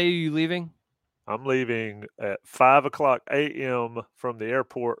 What day are you leaving? I'm leaving at 5:00 a.m. from the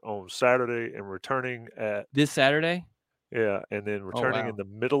airport on Saturday and returning at this Saturday. Yeah, and then returning in the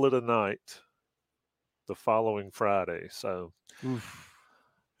middle of the night the following Friday. So,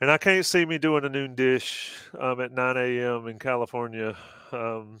 and I can't see me doing a noon dish at 9 a.m. in California,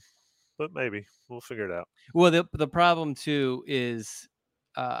 but maybe we'll figure it out. Well, the problem too is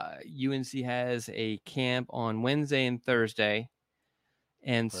UNC has a camp on Wednesday and Thursday.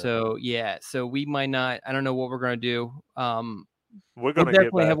 And so, so we might not. I don't know what we're going to do. We're going to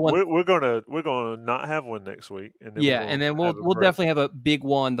definitely have one. We're going to not have one next week. And then we'll definitely have a big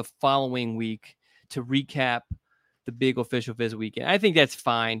one the following week to recap the big official visit weekend. I think that's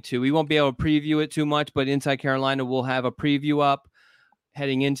fine too. We won't be able to preview it too much, but Inside Carolina will have a preview up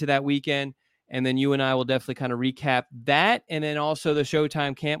heading into that weekend, and then you and I will definitely kind of recap that, and then also the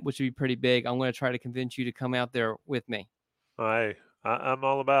Showtime camp, which would be pretty big. I'm going to try to convince you to come out there with me. All right. I'm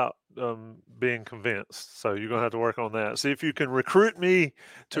all about being convinced. So you're going to have to work on that. See if you can recruit me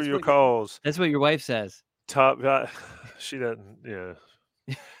to your cause. That's what your wife says. She doesn't,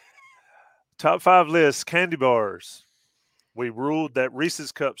 yeah. Top 5 list, candy bars. We ruled that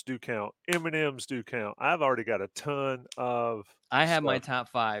Reese's Cups do count. M&M's do count. I've already got a ton of I have stuff. My top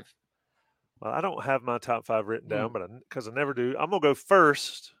 5. Well, I don't have my top 5 written down, but because I never do. I'm going to go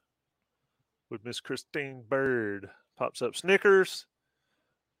first with Miss Christine Bird. Pops up Snickers.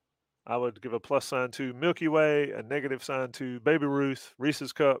 I would give a plus sign to Milky Way, a negative sign to Baby Ruth,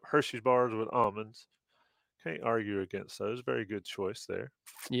 Reese's Cup, Hershey's bars with almonds. Can't argue against those. Very good choice there.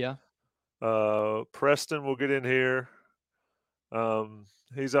 Yeah. Preston will get in here.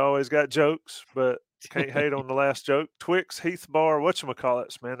 He's always got jokes, but can't hate on the last joke. Twix, Heath Bar,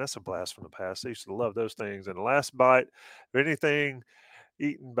 whatchamacallits, man, that's a blast from the past. I used to love those things. And the last bite of anything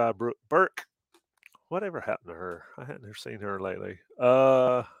eaten by Brooke Burke. Whatever happened to her? I hadn't seen her lately.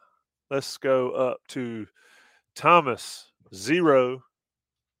 Let's go up to Thomas. Zero.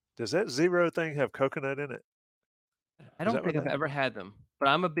 Does that Zero thing have coconut in it? I don't think I've ever had them, but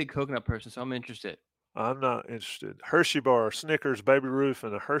I'm a big coconut person, so I'm interested. I'm not interested. Hershey Bar, Snickers, Baby Ruth,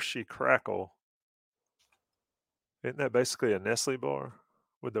 and a Hershey Crackle. Isn't that basically a Nestle bar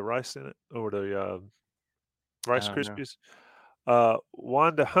with the rice in it, or the Rice Krispies?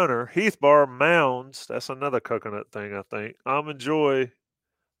 Wanda Hunter, Heath Bar, Mounds. That's another coconut thing, I think. Almond Joy,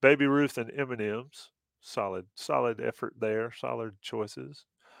 Baby Ruth, and M&M's. Solid effort there. Solid choices.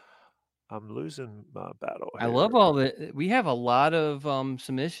 I'm losing my battle here. I love all the. We have a lot of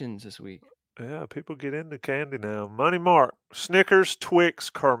submissions this week. Yeah, people get into candy now. Money Mark, Snickers, Twix,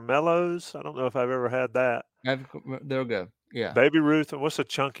 Carmelos. I don't know if I've ever had that. They'll go. Yeah. Baby Ruth, and what's a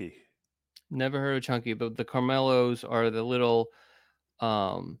Chunky? Never heard of Chunky, but the Carmelos are the little,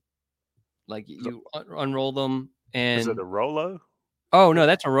 like you unroll them and. Is it a Rolo? Oh no,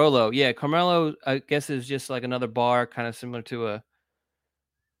 that's a Rolo. Yeah, Carmelo, I guess, is just like another bar, kind of similar to a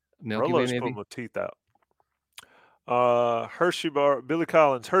Milky Way, maybe. Pulling my teeth out. Hershey Bar, Billy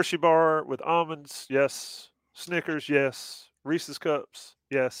Collins, Hershey Bar with almonds, yes. Snickers, yes. Reese's Cups,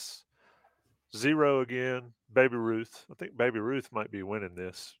 yes. Zero again. Baby Ruth. I think Baby Ruth might be winning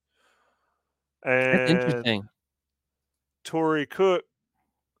this. And that's interesting. Tori Cook,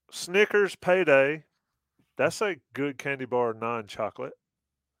 Snickers Payday. That's a good candy bar, non-chocolate.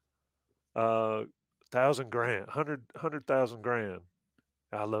 1,000 grand, 100,000 grand.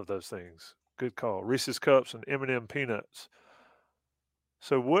 I love those things. Good call. Reese's Cups and M&M Peanuts.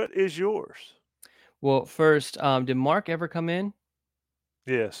 So what is yours? Well, first, did Mark ever come in?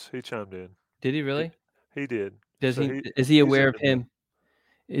 Yes, he chimed in. Did he really? He did. Is he aware of him?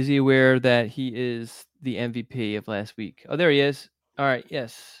 Is he aware that he is the MVP of last week? Oh, there he is. All right.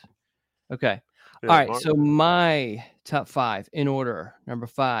 Yes. Okay. Yeah, all right. Mark. So my top 5 in order. Number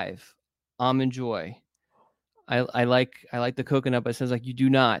 5, Almond Joy. I like the coconut, but it sounds like you do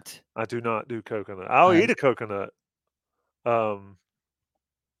not. I do not do coconut. I'll eat a coconut,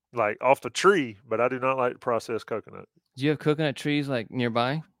 like off the tree, but I do not like processed coconut. Do you have coconut trees like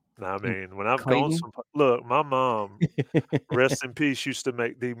nearby? I mean, when I've gone look, my mom, rest in peace, used to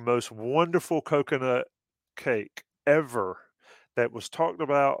make the most wonderful coconut cake ever that was talked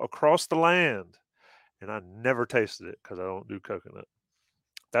about across the land, and I never tasted it because I don't do coconut.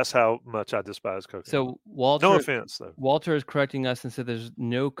 That's how much I despise coconut. So Walter, no offense though. Walter is correcting us and said there's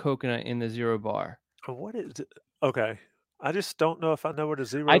no coconut in the Zero Bar. What is it? Okay, I just don't know if I know what a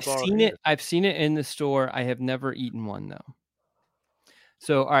Zero Bar is. I've seen it in the store. I have never eaten one though.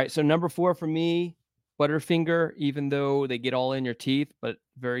 So all right. So number 4 for me, Butterfinger. Even though they get all in your teeth, but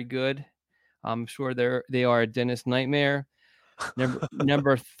very good. I'm sure they are a dentist nightmare.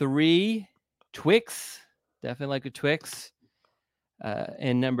 Number 3, Twix. Definitely like a Twix.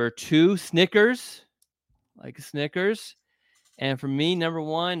 And number 2, Snickers, like a Snickers. And for me, number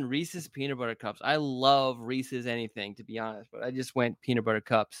 1, Reese's Peanut Butter Cups. I love Reese's anything, to be honest, but I just went peanut butter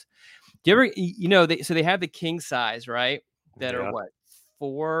cups. Do you ever, they have the king size, right? That are what,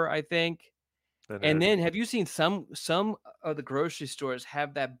 4, I think. And then have you seen some of the grocery stores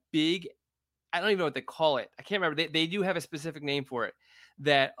have that big, I don't even know what they call it. I can't remember. They do have a specific name for it.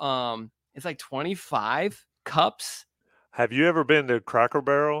 That it's like 25 cups. Have you ever been to Cracker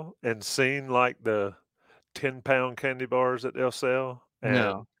Barrel and seen like the 10-pound candy bars that they'll sell? And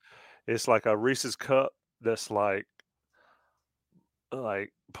no. It's like a Reese's cup that's like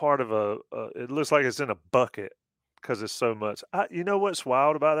part of it looks like it's in a bucket because it's so much. You know what's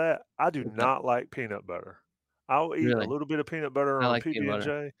wild about that? I do not like peanut butter. I'll eat a little bit of peanut butter on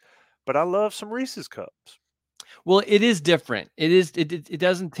PB&J, but I love some Reese's cups. Well, it is different. It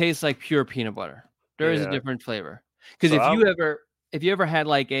doesn't taste like pure peanut butter. There is a different flavor. Because if you ever had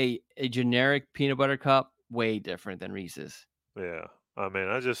like a generic peanut butter cup, way different than Reese's. Yeah, I mean,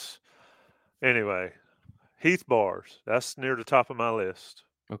 anyway, Heath Bars. That's near the top of my list.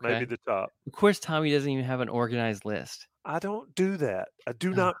 Okay, maybe the top. Of course, Tommy doesn't even have an organized list. I don't do that. I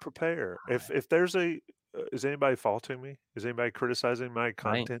do not prepare. If there's is anybody faulting me? Is anybody criticizing my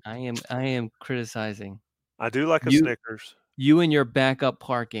content? I am criticizing. I do like a Snickers. You and your backup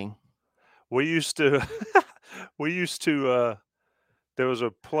parking. We used to. There was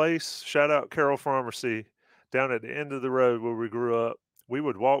a place, shout out Carroll Pharmacy, down at the end of the road where we grew up. We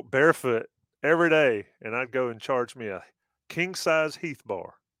would walk barefoot every day, and I'd go and charge me a king-size Heath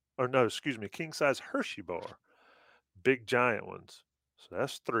bar. King-size Hershey bar. big giant ones. So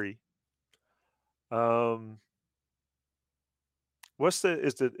that's 3.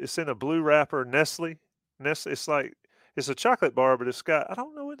 It's in a blue wrapper, Nestle. It's like, it's a chocolate bar, but I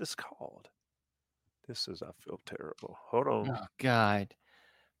don't know what it's called. I feel terrible. Hold on. Oh God.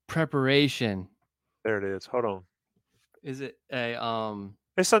 Preparation. There it is. Hold on. Is it a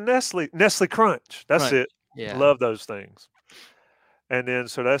It's a Nestle Crunch. That's Crunch. it. Yeah. Love those things. And then,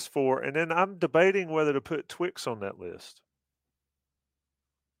 so that's 4. And then I'm debating whether to put Twix on that list.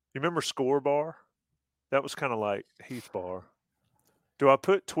 You remember Score Bar? That was kind of like Heath Bar. Do I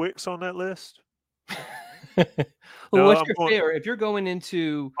put Twix on that list? Well, No, what's I'm your going- favorite? If you're going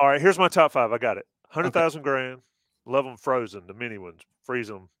into All right, here's my top 5. I got it. 100,000 Grand. Love them frozen, the mini ones. Freeze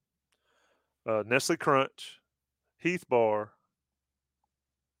them. Nestle Crunch, Heath Bar,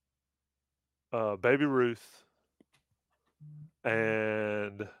 Baby Ruth,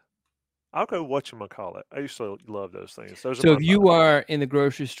 and I'll go whatchamacallit. I used to love those things. So if you are in the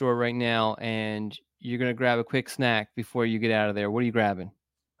grocery store right now and you're going to grab a quick snack before you get out of there, what are you grabbing?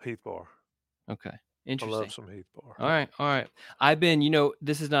 Heath Bar. Okay. Interesting. I love some Heath Bar. All right. I've been,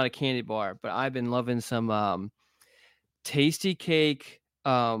 this is not a candy bar, but I've been loving some Tasty Cake.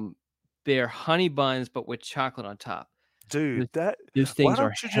 They're honey buns, but with chocolate on top. Dude, those things why are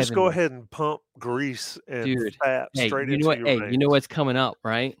don't you just go heavenly. ahead and pump grease and Dude, fat straight into your veins? you know what's coming up,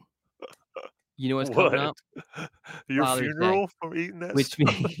 right? You know what's coming up? Your Father's funeral Day. from eating that Which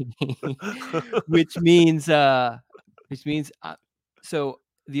stuff? which means so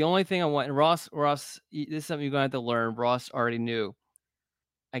the only thing I want, and Ross, this is something you're gonna have to learn. Ross already knew.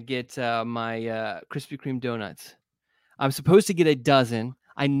 I get my Krispy Kreme donuts. I'm supposed to get a dozen.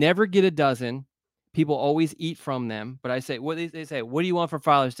 I never get a dozen. People always eat from them, but I say, they say, what do you want for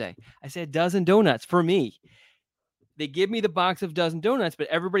Father's Day? I say a dozen donuts for me. They give me the box of dozen donuts, but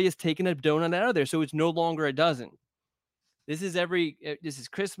everybody has taken a donut out of there, so it's no longer a dozen. This is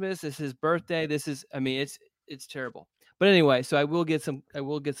Christmas. This is birthday. It's terrible. But anyway, so I will get some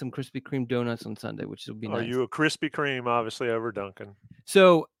Krispy Kreme donuts on Sunday, which will be nice. Are you a Krispy Kreme, obviously, over Dunkin'?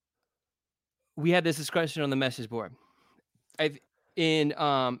 So we had this discussion on the message board.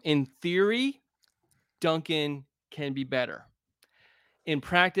 In theory, Dunkin' can be better. In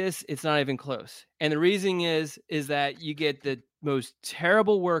practice, it's not even close. And the reason is that you get the most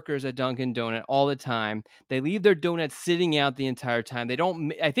terrible workers at Dunkin' Donut all the time. They leave their donuts sitting out the entire time.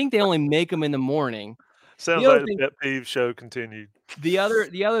 I think they only make them in the morning. Sounds like the pet peeve show continued. The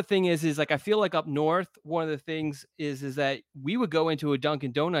other thing is like, I feel like up north, one of the things is that we would go into a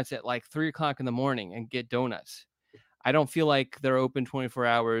Dunkin' Donuts at like 3:00 in the morning and get donuts. I don't feel like they're open 24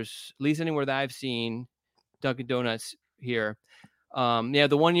 hours, at least anywhere that I've seen Dunkin' Donuts here. The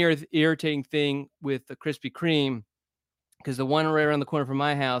one irritating thing with the Krispy Kreme, because the one right around the corner from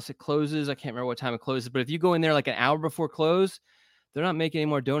my house, it closes. I can't remember what time it closes, but if you go in there like an hour before close, they're not making any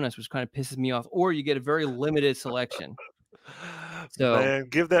more donuts, which kind of pisses me off. Or you get a very limited selection. So, man,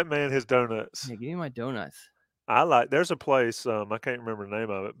 give that man his donuts. Yeah, give me my donuts. There's a place, I can't remember the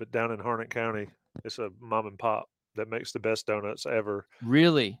name of it, but down in Harnett County, it's a mom and pop that makes the best donuts ever.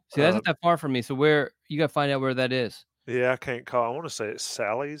 Really? See, that's not that far from me. So you got to find out where that is. Yeah, I can't call. I want to say it's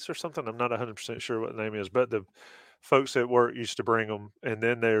Sally's or something. I'm not 100% sure what the name is, but the folks at work used to bring them. And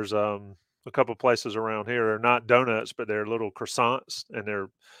then there's a couple places around here. They're not donuts, but they're little croissants, and they're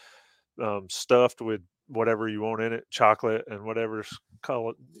stuffed with whatever you want in it, chocolate and whatever.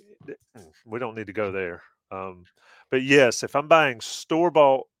 Call it. We don't need to go there. But yes, if I'm buying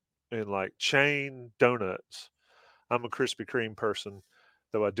store-bought and like chain donuts, I'm a Krispy Kreme person,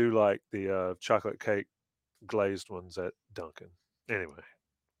 though I do like the chocolate cake glazed ones at Dunkin'. Anyway,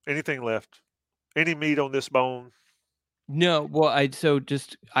 anything left? Any meat on this bone? No. Well,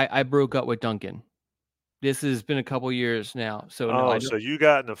 I broke up with Dunkin'. This has been a couple years now. So so you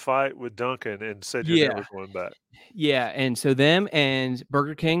got in a fight with Dunkin' and said you're never going back. Yeah, and so them and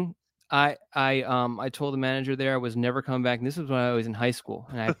Burger King. I told the manager there I was never coming back. And this was when I was in high school,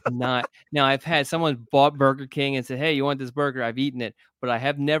 and I've not. Now I've had someone bought Burger King and said, "Hey, you want this burger?" I've eaten it, but I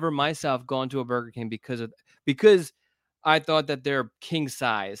have never myself gone to a Burger King because I thought that they're king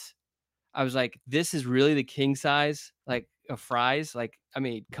size. I was like, "This is really the king size, like of fries." Like, I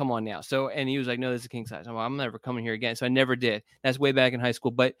mean, come on now. So, and he was like, "No, this is king size." I'm never coming here again. So I never did. That's way back in high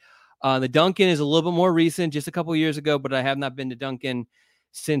school. But the Dunkin' is a little bit more recent, just a couple years ago. But I have not been to Dunkin'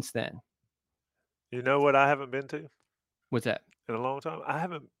 since then. You know what I haven't been to? What's that? In a long time? I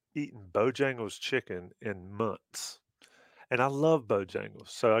haven't eaten Bojangles chicken in months. And I love Bojangles.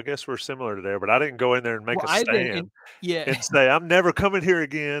 So I guess we're similar there, but I didn't go in there and make a stand and say, I'm never coming here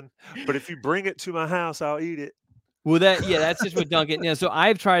again. But if you bring it to my house, I'll eat it. Well, that's just what Dunkin'. So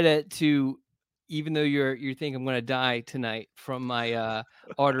I've tried to even though you think I'm going to die tonight from my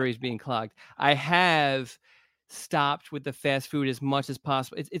arteries being clogged, I have stopped with the fast food as much as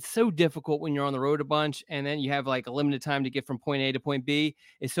possible. It's so difficult when you're on the road a bunch and then you have like a limited time to get from point A to point B.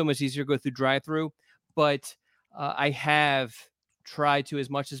 It's so much easier to go through drive-through. But I have tried to, as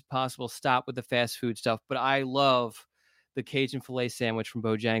much as possible, stop with the fast food stuff. But I love the Cajun filet sandwich from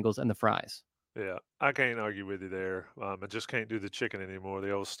Bojangles and the fries. Yeah, I can't argue with you there. I just can't do the chicken anymore.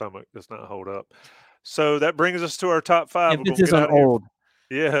 The old stomach does not hold up. So that brings us to our top 5. Emphasis on old.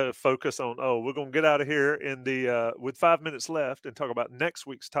 Yeah, focus on we're gonna get out of here in the with 5 minutes left and talk about next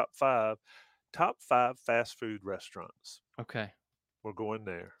week's top 5. Top 5 fast food restaurants. Okay. We're going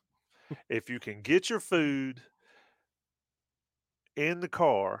there. If you can get your food in the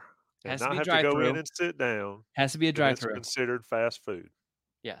car and not have to go in and sit down, has to be a drive-through. It's considered fast food.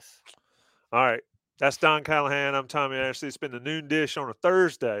 Yes. All right. That's Don Callahan. I'm Tommy Ashley. It's been the Noon Dish on a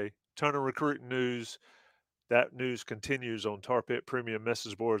Thursday. Ton of recruiting news. That news continues on Tar Pit Premium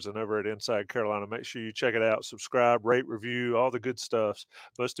message boards and over at Inside Carolina. Make sure you check it out. Subscribe, rate, review, all the good stuff.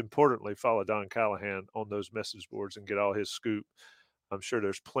 Most importantly, follow Don Callahan on those message boards and get all his scoop. I'm sure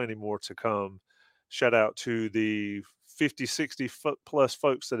there's plenty more to come. Shout out to the 50, 60 plus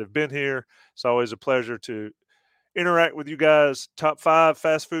folks that have been here. It's always a pleasure to interact with you guys. Top 5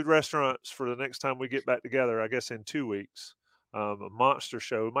 fast food restaurants for the next time we get back together, I guess in 2 weeks. A monster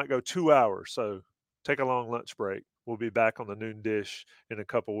show. It might go 2 hours, so take a long lunch break. We'll be back on the Noon Dish in a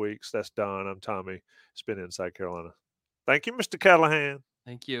couple weeks. That's Don. I'm Tommy. It's been Inside Carolina. Thank you, Mr. Callahan.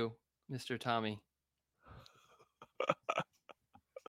 Thank you, Mr. Tommy.